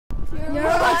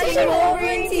Generation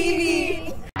Wolverine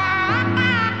TV.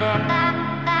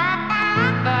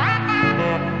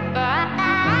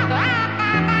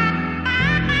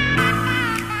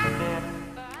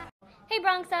 Hey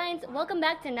Bronxians, welcome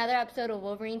back to another episode of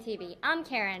Wolverine TV. I'm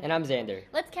Karen. And I'm Xander.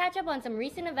 Let's catch up on some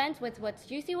recent events with What's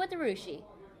Juicy with Arushi.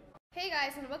 Hey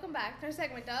guys, and welcome back to our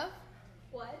segment of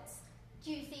What's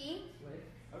Juicy with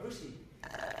Arushi.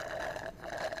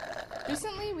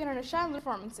 Recently, we had our Shadow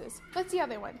performances. Let's see how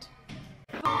they went.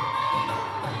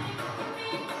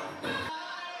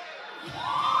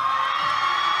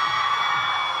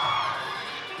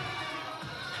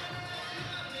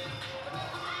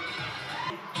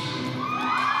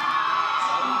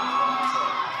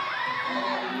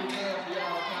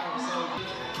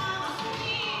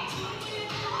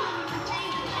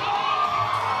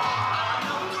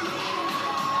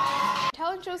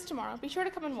 Talent shows tomorrow. Be sure to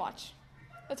come and watch.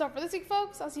 That's all for this week,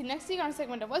 folks. I'll see you next week on a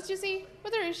segment of What's Juicy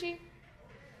with Arushi.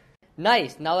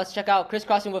 Nice. Now let's check out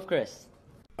Crisscrossing with Chris.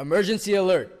 Emergency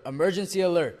alert, emergency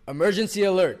alert, emergency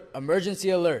alert, emergency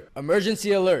alert,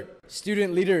 emergency alert.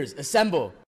 Student leaders,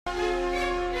 assemble.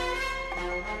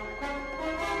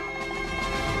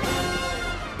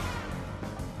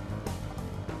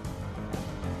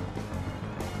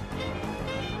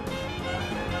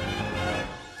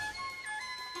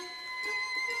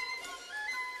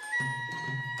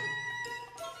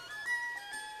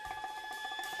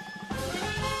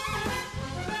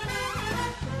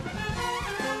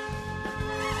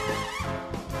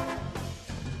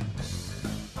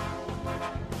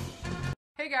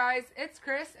 Hey guys, it's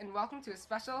Chris, and welcome to a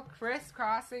special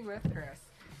Crisscrossing with Chris.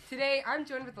 Today, I'm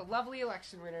joined with the lovely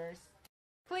election winners.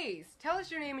 Please, tell us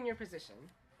your name and your position.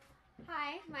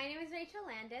 Hi, my name is Rachel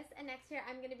Landis, and next year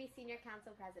I'm going to be Senior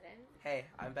Council President. Hey,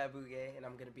 I'm Babu Gay, and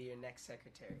I'm going to be your next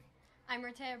secretary. I'm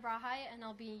Ratea Brahai, and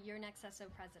I'll be your next SO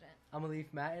president. I'm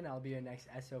Alif Matin, I'll be your next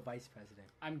SO vice president.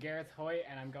 I'm Gareth Hoyt,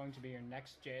 and I'm going to be your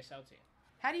next JSLT.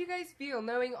 How do you guys feel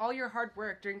knowing all your hard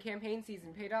work during campaign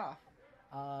season paid off?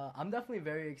 I'm definitely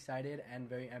very excited and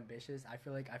very ambitious. I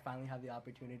feel like I finally have the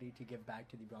opportunity to give back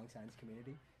to the Bronx Science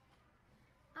community.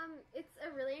 It's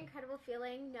a really incredible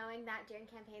feeling knowing that during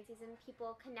campaign season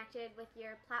people connected with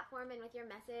your platform and with your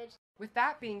message. With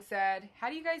that being said, how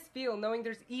do you guys feel knowing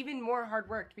there's even more hard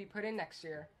work to be put in next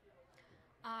year?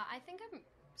 I think I'm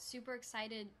super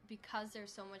excited because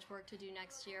there's so much work to do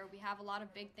next year. We have a lot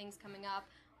of big things coming up.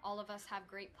 All of us have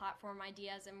great platform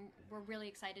ideas, and we're really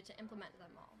excited to implement them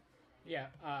all. Yeah,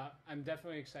 I'm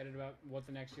definitely excited about what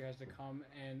the next year has to come,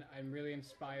 and I'm really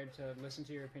inspired to listen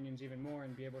to your opinions even more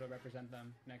and be able to represent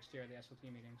them next year at the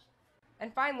SLT meetings.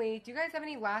 And finally, do you guys have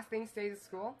any last things to say to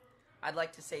school? I'd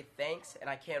like to say thanks, and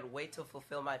I can't wait to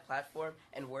fulfill my platform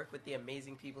and work with the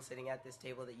amazing people sitting at this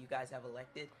table that you guys have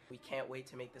elected. We can't wait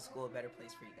to make the school a better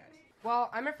place for you guys. Well,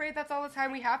 I'm afraid that's all the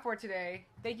time we have for today.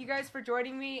 Thank you guys for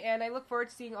joining me, and I look forward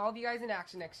to seeing all of you guys in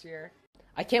action next year.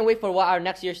 I can't wait for what our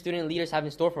next year's student leaders have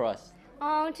in store for us.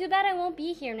 Oh, too bad I won't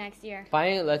be here next year.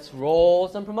 Finally, let's roll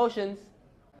some promotions.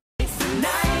 It's the 9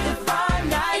 to 5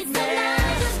 nightmare.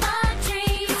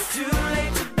 It's too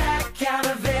late to back out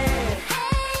of it.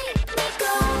 Hey,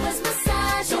 makeovers,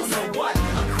 massages. Don't know what a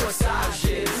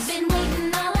corsage is. Been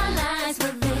waiting all our lives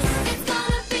for this. It's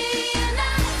gonna be a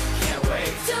night. Can't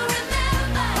wait to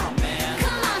remember. Oh man,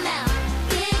 come on now,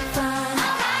 big fun.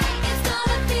 Alright, it's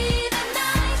gonna be the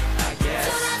night. I guess.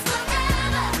 So that's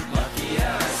forever. Lucky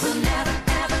us. We'll never,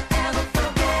 ever, ever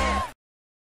forget.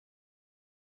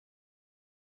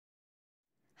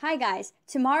 Hi guys,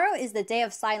 tomorrow is the Day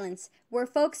of Silence, where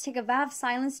folks take a vow of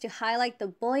silence to highlight the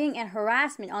bullying and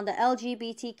harassment on the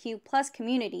LGBTQ plus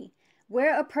community.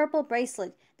 Wear a purple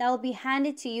bracelet that will be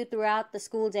handed to you throughout the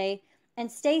school day,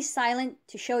 and stay silent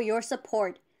to show your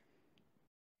support.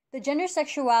 The Gender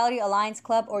Sexuality Alliance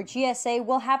Club, or GSA,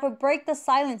 will have a Break the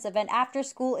Silence event after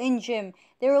school in gym.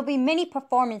 There will be many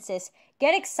performances.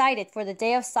 Get excited for the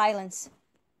Day of Silence.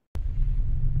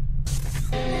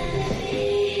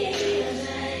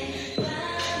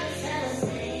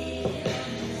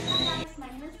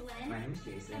 My name is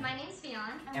Jason. And my name's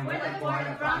Fionn. And we're the Born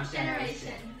of Bronx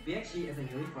Generation. BXG is a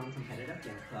newly formed competitive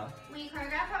dance club. We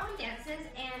choreograph our own dances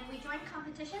and we join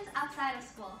competitions outside of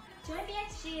school. Join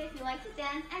BXG if you like to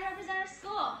dance and represent our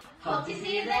school. Hope to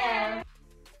see you there.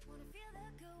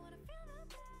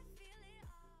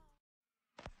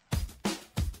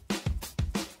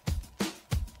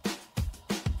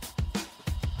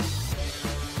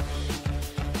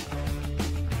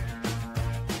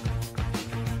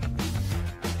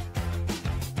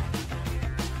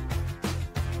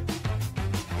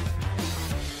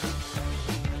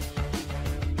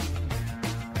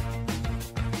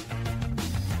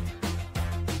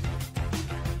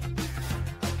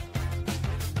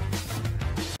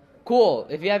 Cool.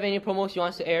 If you have any promos you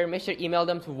want us to air, make sure to email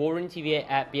them to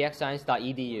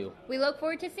wolverinetv@bxscience.edu. We look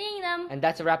forward to seeing them. And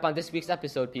that's a wrap on this week's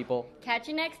episode, people. Catch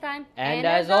you next time. And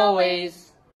as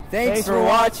always, Thanks for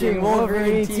watching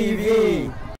Wolverine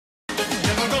TV.